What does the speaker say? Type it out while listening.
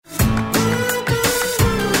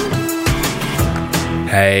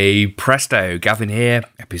Hey presto, Gavin here,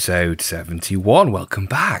 episode 71. Welcome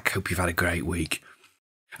back. Hope you've had a great week.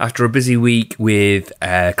 After a busy week with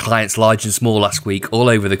clients large and small last week all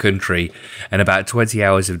over the country and about 20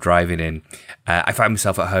 hours of driving in, I found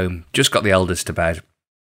myself at home, just got the eldest to bed,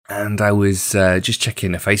 and I was just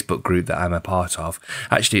checking a Facebook group that I'm a part of.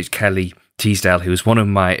 Actually, it's Kelly Teasdale, who was one of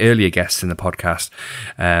my earlier guests in the podcast,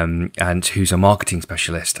 and who's a marketing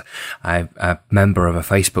specialist. I'm a member of a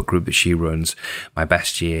Facebook group that she runs, My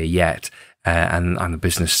Best Year Yet, and I'm a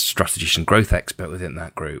business strategist and growth expert within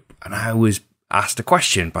that group. And I was asked a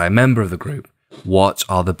question by a member of the group: what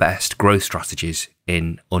are the best growth strategies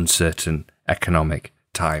in uncertain economic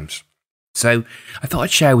times? So I thought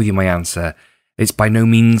I'd share with you my answer. It's by no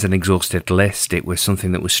means an exhaustive list. It was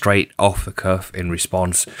something that was straight off the cuff in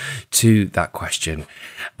response to that question.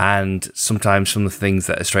 And sometimes some of the things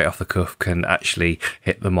that are straight off the cuff can actually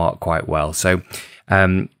hit the mark quite well. So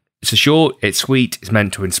it's short, it's sweet, it's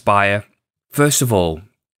meant to inspire. First of all,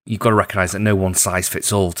 you've got to recognise that no one size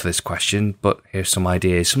fits all to this question, but here's some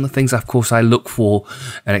ideas. Some of the things, of course, I look for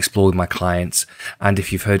and explore with my clients. And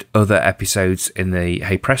if you've heard other episodes in the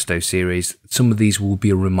Hey Presto series, some of these will be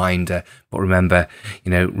a reminder. But remember,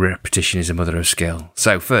 repetition is a mother of skill.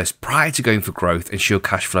 So first, prior to going for growth, ensure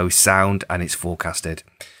cash flow is sound and it's forecasted.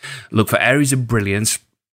 Look for areas of brilliance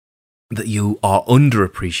that you are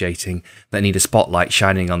underappreciating that need a spotlight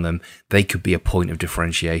shining on them. They could be a point of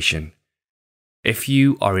differentiation. If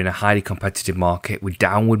you are in a highly competitive market with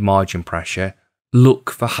downward margin pressure, look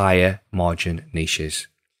for higher margin niches.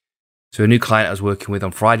 So a new client I was working with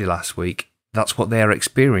on Friday last week, that's what they are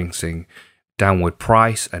experiencing. Downward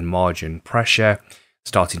price and margin pressure,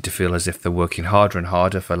 starting to feel as if they're working harder and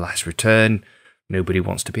harder for less return. Nobody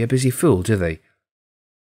wants to be a busy fool, do they?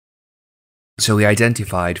 So we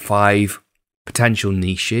identified 5 potential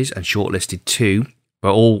niches and shortlisted 2.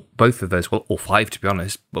 But both of those, all 5 to be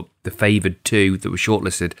honest, but the favoured 2 that were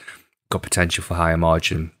shortlisted got potential for higher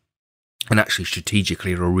margin and actually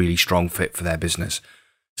strategically are a really strong fit for their business.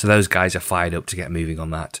 So those guys are fired up to get moving on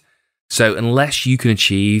that. So unless you can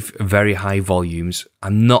achieve very high volumes,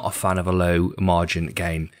 I'm not a fan of a low margin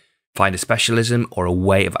game. Find a specialism or a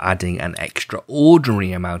way of adding an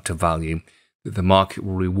extraordinary amount of value that the market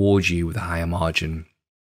will reward you with a higher margin.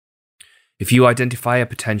 If you identify a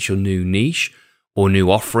potential new niche or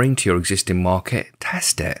new offering to your existing market,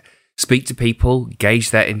 test it. Speak to people,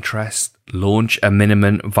 gauge their interest, launch a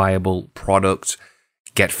minimum viable product,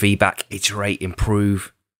 get feedback, iterate,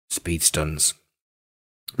 improve, speed stuns.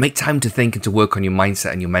 Make time to think and to work on your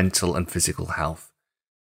mindset and your mental and physical health.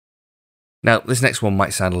 Now, this next one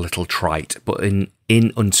might sound a little trite, but in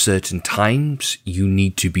uncertain times, you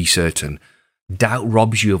need to be certain. Doubt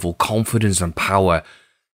robs you of all confidence and power.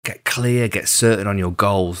 Get clear, get certain on your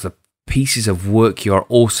goals, the pieces of work you're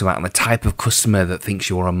awesome at, and the type of customer that thinks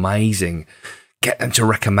you're amazing. Get them to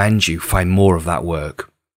recommend you. Find more of that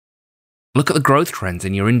work. Look at the growth trends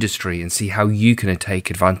in your industry and see how you can take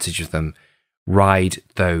advantage of them. Ride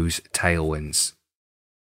those tailwinds.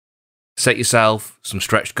 Set yourself some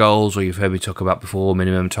stretch goals, or you've heard me talk about before,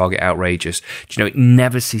 minimum target outrageous. Do you know, it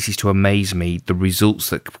never ceases to amaze me the results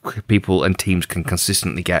that people and teams can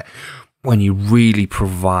consistently get when you really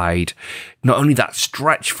provide not only that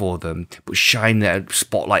stretch for them, but shine that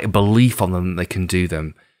spotlight of belief on them that they can do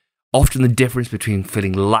them. Often the difference between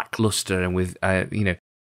feeling lackluster and with,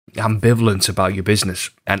 ambivalence about your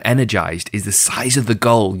business and energized is the size of the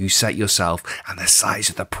goal you set yourself and the size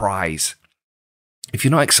of the prize. If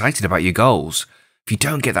you're not excited about your goals, if you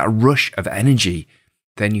don't get that rush of energy,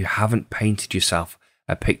 then you haven't painted yourself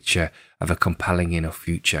a picture of a compelling enough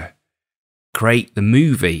future. Create the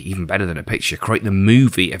movie, even better than a picture, create the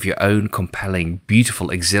movie of your own compelling, beautiful,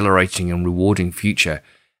 exhilarating and rewarding future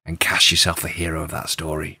and cast yourself the hero of that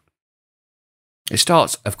story. It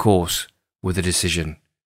starts, of course, with a decision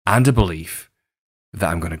and a belief that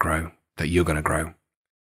I'm going to grow, that you're going to grow.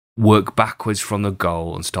 Work backwards from the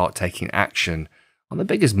goal and start taking action on the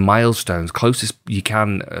biggest milestones, closest you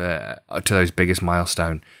can to those biggest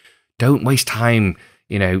milestones. Don't waste time,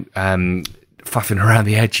 faffing around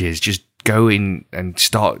the edges. Just go in and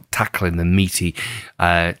start tackling the meaty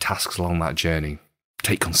tasks along that journey.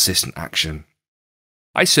 Take consistent action.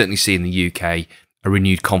 I certainly see in the UK a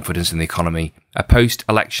renewed confidence in the economy, a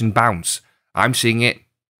post-election bounce. I'm seeing it,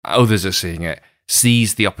 others are seeing it.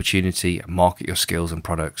 Seize the opportunity and market your skills and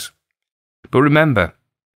products. But remember,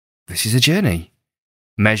 this is a journey.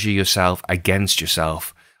 Measure yourself against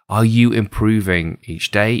yourself. Are you improving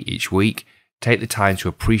each day, each week? Take the time to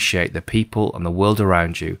appreciate the people and the world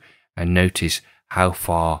around you and notice how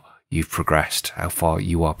far you've progressed, how far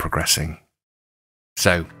you are progressing.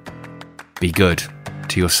 So, be good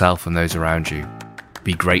to yourself and those around you.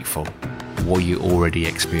 be grateful for what you already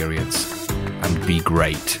experience and be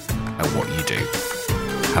great at what you do.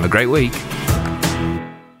 Have a great week.